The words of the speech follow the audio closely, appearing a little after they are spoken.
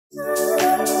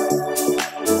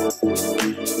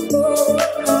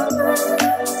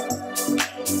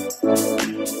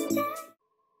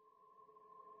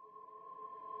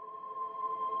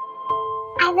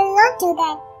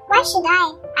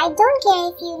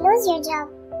you lose your job,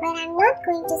 but I'm not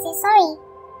going to say sorry.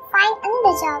 Find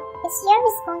another job. It's your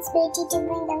responsibility to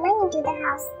bring the money to the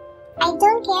house. I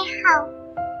don't care how.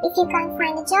 If you can't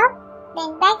find a job,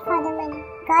 then beg for the money.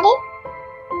 Got it?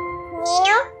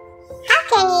 Ninu, how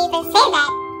can you even say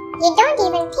that? You don't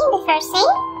even think before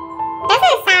saying?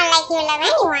 Doesn't sound like you love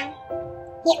anyone.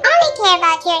 You only care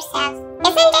about yourself,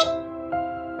 isn't it?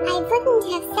 I wouldn't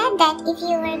have said that if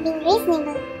you were being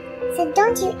reasonable. So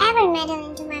don't you ever meddle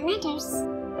into my matters.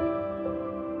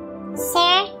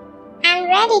 Sir, I'm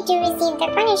ready to receive the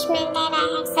punishment that I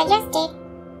have suggested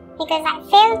because I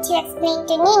failed to explain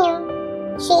to Ninu.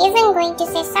 She isn't going to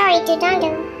say sorry to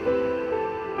Dondu.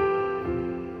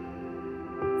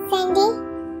 Sandy,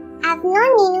 I've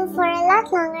known Ninu for a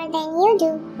lot longer than you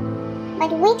do,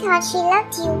 but we thought she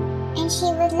loved you and she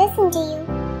would listen to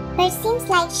you. But it seems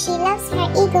like she loves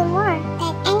her ego more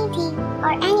than anything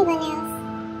or anyone else.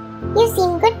 You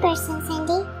seem good person,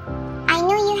 Sandy. I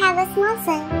know you have a small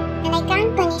son, and I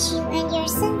can't punish you and your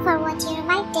son for what your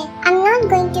wife did. I'm not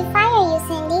going to fire you,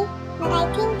 Sandy, but I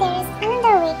think there is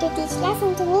another way to teach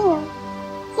lesson to Ninu.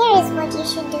 Here is what you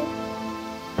should do.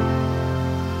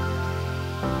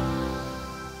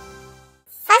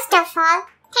 First of all,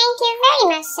 thank you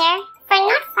very much, sir, for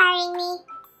not firing me.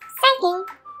 Second,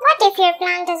 what if your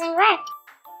plan doesn't work?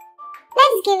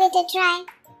 Let's give it a try.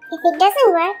 If it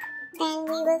doesn't work, then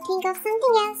we will think of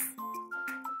something else.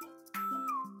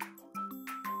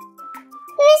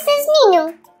 Mrs.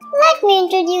 Ninu, let me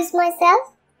introduce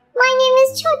myself. My name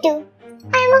is Chotu.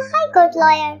 I am a High Court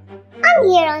lawyer. I'm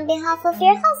here on behalf of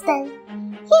your husband.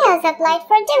 He has applied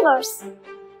for divorce.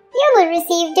 You will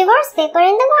receive divorce paper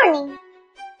in the morning.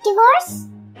 Divorce?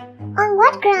 On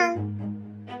what ground?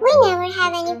 We never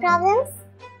have any problems.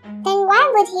 Then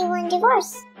why would he want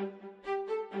divorce?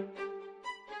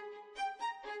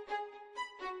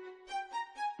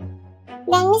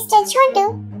 Then Mr. Chotu,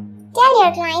 tell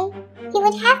your client he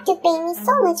would have to pay me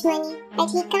so much money that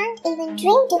he can't even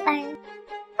dream to earn.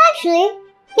 Actually,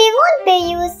 he won't pay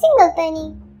you a single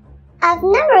penny. I've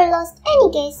never lost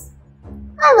any case.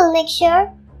 I will make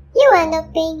sure you end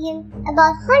up paying him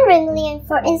about 100 million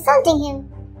for insulting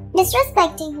him,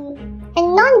 disrespecting him,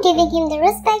 and not giving him the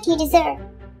respect he deserves.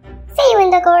 See you in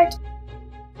the court.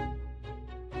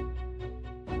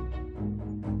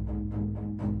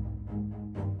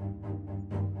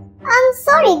 I'm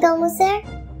sorry, Gomu sir,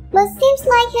 but seems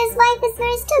like his wife is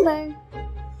very stubborn.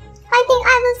 I think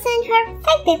I will send her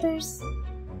fake papers.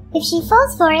 If she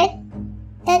falls for it,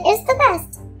 then it's the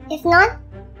best. If not,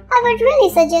 I would really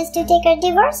suggest to take a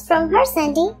divorce from her,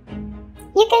 Sandy.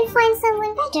 You can find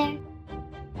someone better.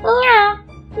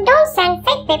 No, don't send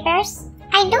fake papers.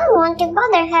 I don't want to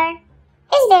bother her.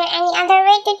 Is there any other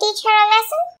way to teach her a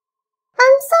lesson?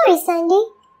 I'm sorry, Sandy.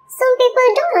 Some people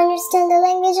don't understand the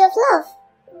language of love.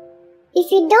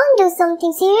 If you don't do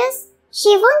something serious,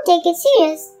 she won't take it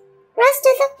serious. Rest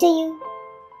is up to you.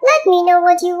 Let me know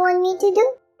what you want me to do.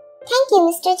 Thank you,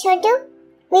 Mr. Chotu.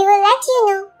 We will let you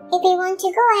know if we want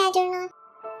to go ahead or not.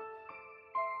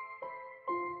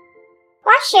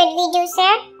 What should we do,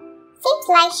 sir? Seems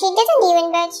like she didn't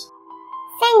even budge.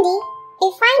 Sandy,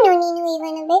 if I know Ninu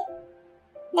even a bit,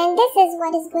 then this is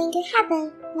what is going to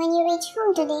happen when you reach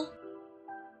home today.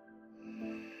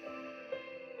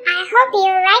 I hope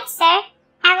you're right, sir.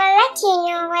 I will let you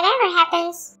know whatever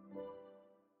happens.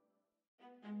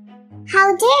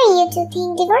 How dare you to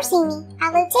think divorcing me?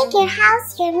 I will take your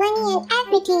house, your money, and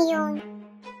everything you own.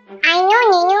 I know,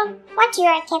 Ninu, what you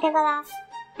are capable of,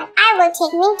 but I will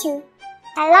take me too.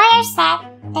 The lawyer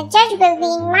said the judge will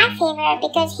be in my favor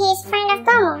because he is friend of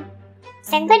Gomu.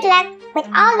 So good luck with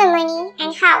all the money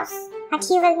and house, but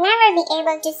you will never be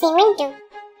able to see Mintu.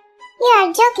 You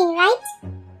are joking, right?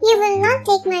 You will not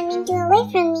take my Mintu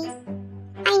away from me.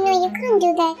 I know you can't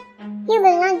do that. You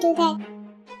will not do that.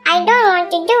 I don't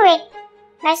want to do it.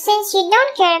 But since you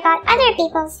don't care about other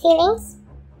people's feelings,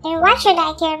 then why should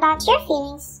I care about your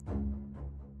feelings?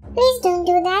 Please don't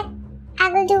do that.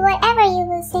 I will do whatever you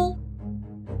will say.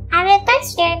 I will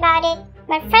consider about it,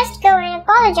 but first go and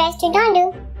apologize to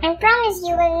Dondu and promise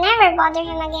you will never bother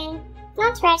him again.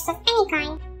 No threats of any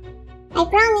kind. I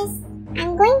promise.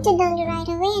 I'm going to Dondu right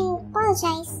away and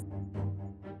apologize.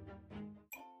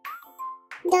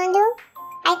 Dondu,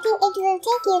 I think it will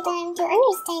take you time to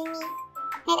understand me.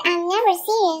 That I'm never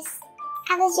serious.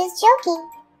 I was just joking.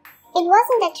 It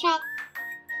wasn't a threat.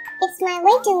 It's my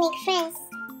way to make friends.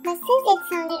 But since it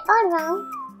sounded all wrong,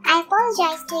 I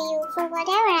apologize to you for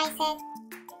whatever I said.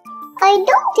 I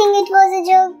don't think it was a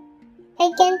joke. I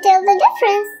can tell the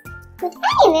difference. But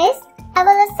anyways, I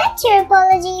will accept your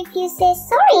apology if you say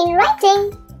sorry in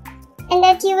writing. And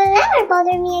that you will never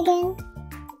bother me again.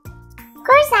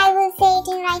 course I will say it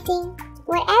in writing,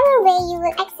 whatever way you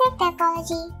will accept the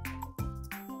apology.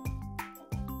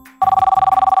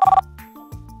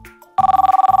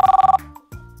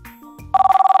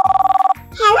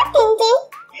 Hello Tintin,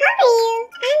 how are you?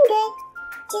 I'm good.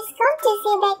 Just called to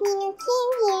say that Ninu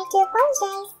came here to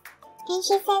apologize, and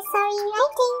she says sorry in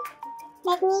writing.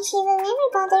 That means she will never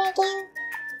bother again.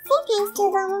 Say thanks to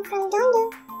Gomu from Dondu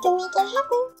to make it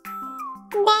happen.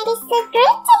 That is so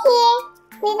great to hear.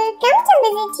 We will come to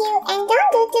visit you and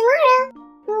Dondu tomorrow.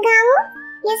 Gomu,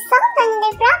 you solved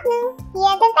another problem.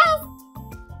 You're the best.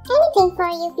 Anything for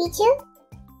you, Peachu.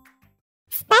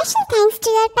 Special thanks to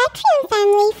our Patreon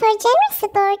family for generous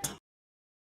support.